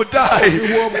coffee, so I will die.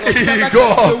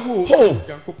 God. Oh,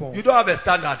 you don't have a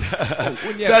standard.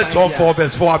 That's John 4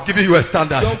 verse 4. I'm giving you a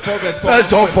standard.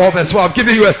 That's John 4 verse 4. I'm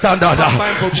giving you a standard.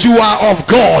 You are of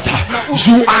God.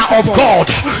 You are of God.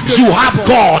 You have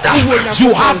God.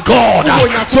 You have God.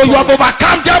 So you have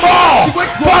overcome them all.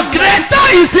 For greater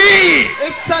is He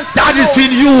that is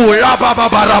in you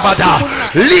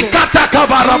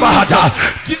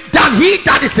than he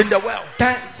that is in the world.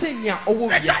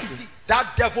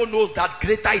 That devil knows that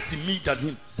greater is in me than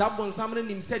him. I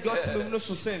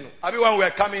mean, when we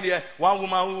were coming here, one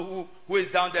woman who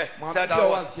is down there said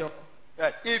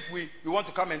if we want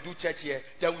to come and do church here,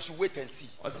 then we should wait and see.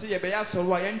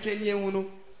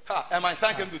 And my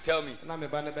son came to tell me.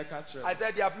 I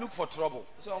said they have looked for trouble.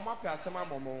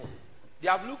 They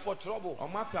have looked for trouble.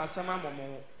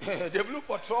 They've looked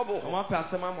for trouble.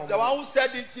 The one who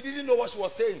said this, she didn't know what she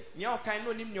was saying.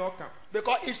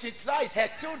 Because if she tries, her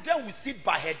children will sit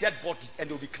by her dead body and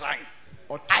they'll be crying.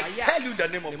 I tell you in the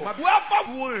name of God,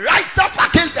 whoever will rise up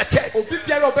against the church will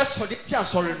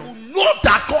know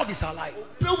that God is alive.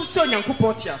 For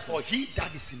he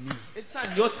that is in me, he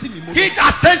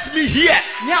that sent me here,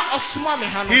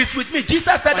 he is with me.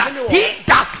 Jesus said that he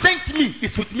that sent me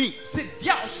is with me.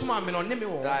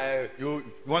 You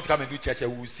want to come and do church, we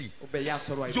will see.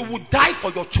 You will die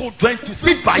for your children to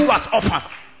sit by you as orphans.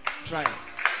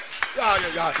 You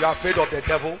are afraid of the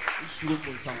devil.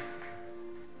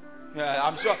 Yeah,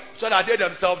 I'm sure that they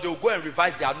themselves, they will go and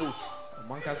revise their notes.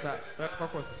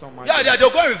 Yeah,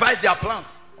 they'll go and revise their plans.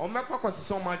 I'm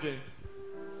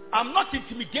not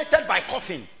intimidated by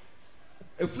coughing.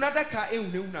 Neither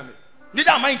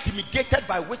am I intimidated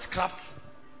by witchcraft.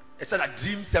 It's like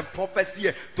dreams and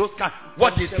prophecy, those kind.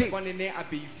 What they say.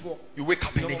 You wake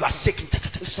up and you are shaking.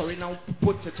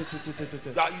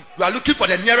 You are looking for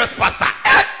the nearest pastor.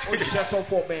 I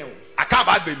can't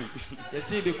bad baby.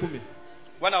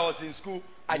 When I was in school,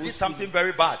 I did something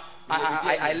very bad.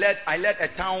 I led a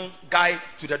town guy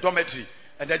to the dormitory,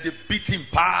 and then they beat him.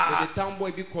 And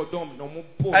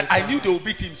I knew they would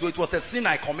beat him, so it was a sin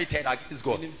I committed against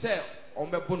God.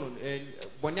 And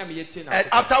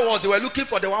afterwards, they were looking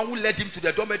for the one who led him to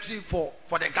the dormitory for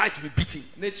the guy to be beaten.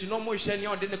 And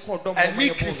me,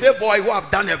 Krife boy, who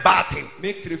have done a bad thing,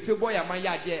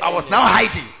 I was now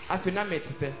hiding.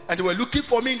 And they were looking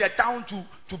for me in the town to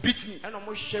beat me.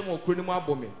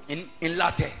 In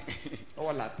Latte.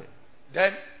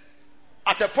 Then,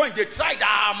 at a point, they tried.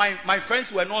 My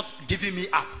friends were not giving me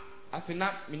up.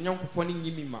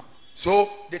 So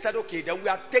they said, okay, then we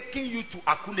are taking you to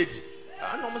Akunedi.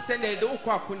 How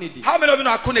many of you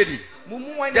know Akunedi?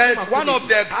 There's one of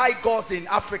the high gods in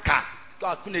Africa. It's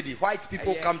called Akunedi. White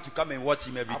people come and watch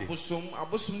him every day. And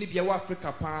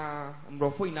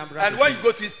when you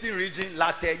go to Eastern region,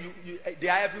 Latte, they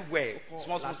are everywhere.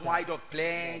 Small, wide of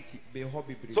plenty.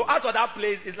 So out of that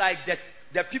place, it's like that.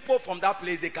 The people from that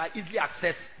place, they can easily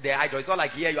access their idol. It's not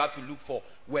like here you have to look for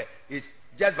where. It's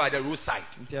just by the roadside.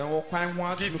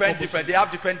 Different. They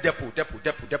have different depot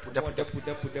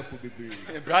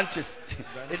branches.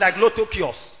 It's like lotto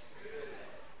kiosks.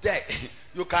 There,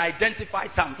 you can identify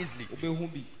some easily.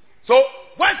 So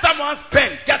when someone's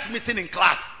pen gets missing in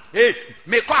class, hey,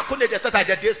 make Akunedi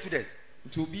the day students.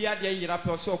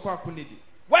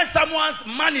 When someone's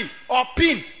money or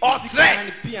pin or thread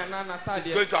is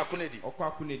going to Akunedi.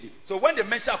 So when they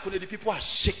mention Akunedi, people are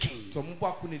shaking.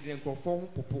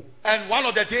 And one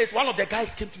of the days, one of the guys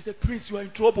came to say, Prince, you are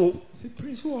in trouble. I said,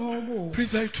 Prince, you are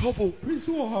in trouble.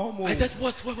 I said,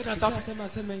 what has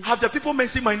happened? Have the people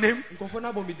mentioned my name?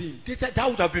 They said that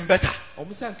would have been better.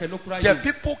 The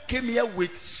people came here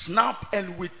with snap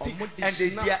and with things, and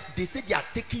they said they are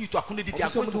taking you to Akunedi. They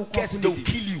are going to curse, they will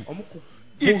kill you.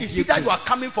 It's either you are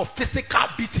coming for physical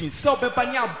beatings or they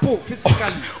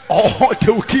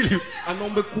will kill you. And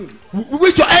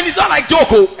it's not like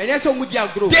Joko. They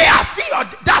are serious.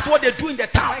 That's what they do in the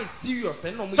town. So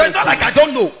it's not like I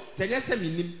don't know.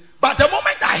 But the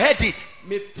moment I heard it,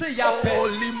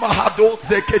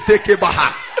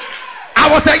 I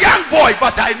was a young boy,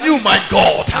 but I knew my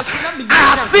God. I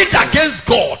have sinned against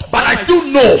God, but I still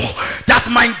know that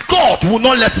my God will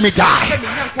not let me die.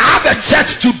 I have a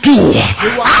church to do.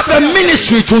 I have a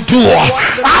ministry to do.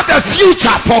 I have a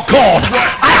future for God.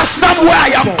 I have somewhere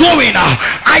I am going.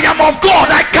 I am of God.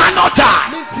 I cannot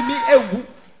die.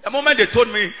 The moment they told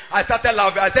me, I started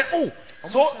laughing. I said, oh,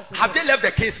 So have they left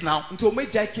the case now?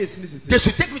 They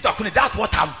should take me to Akune. That's what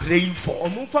I'm praying for.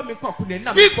 If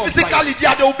physically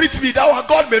they will beat me, that one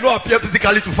God may not appear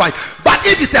physically to fight. But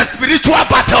if it's a spiritual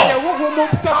battle,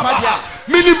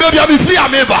 meaning baby I'm free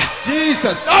ameba.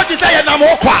 Jesus.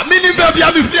 Meaning baby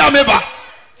I'm free ameba.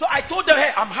 So I told them,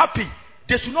 hey, I'm happy.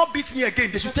 They should not beat me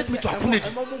again. They should take me to Akune.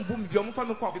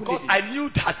 Because I knew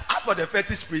that after the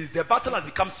fetish spirit, the battle has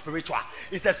become spiritual.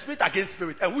 It's a spirit against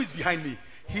spirit. And who is behind me?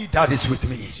 He that is with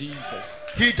me. Jesus.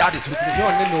 He that is with me.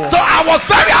 So I was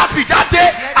very happy that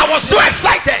day. I was so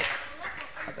excited.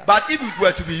 But if it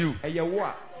were to be you,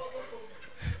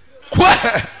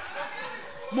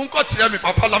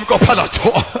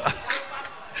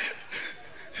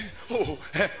 oh,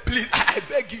 please, I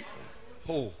beg you.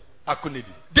 Oh, Akunedi.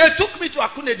 They took me to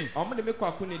Akunedi.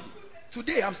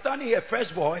 Today I'm standing here,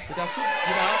 fresh boy.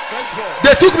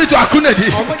 They took me to Akunedi.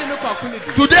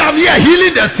 Today I'm here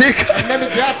healing the sick,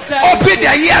 open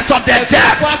the ears of the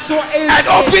deaf, and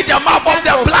open the mouth of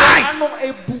the blind.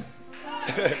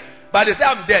 But they say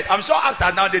I'm dead. I'm sure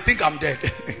after now they think I'm dead.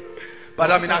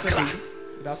 But I'm in Accra.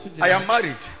 I am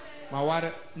married.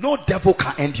 No devil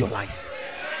can end your life.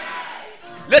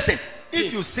 Listen.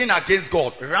 If you sin against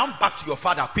God, run back to your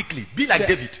father quickly. Be like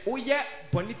David.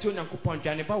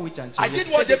 I did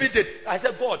what David did. I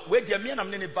said, God, wait, the man I'm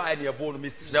going to buy any bone,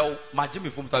 Miss Rel, my Jimmy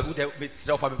from Miss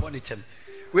Rel for me.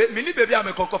 Wait, mini baby, I'm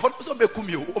a comfort.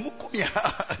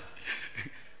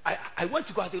 I went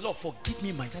to God and said, Lord, forgive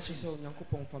me my sins.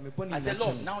 I said,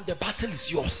 Lord, now the battle is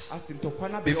yours.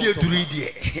 Baby, you do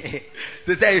it.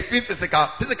 They say, physical,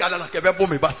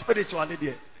 but spiritual.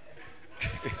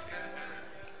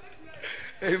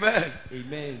 Amen.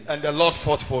 Amen. And the Lord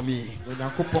fought for me.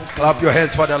 Clap your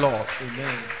hands for the Lord.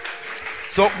 Amen.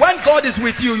 So when God is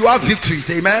with you, you have victories.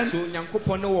 Amen.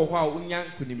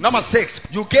 Number 6,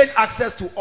 you gain access to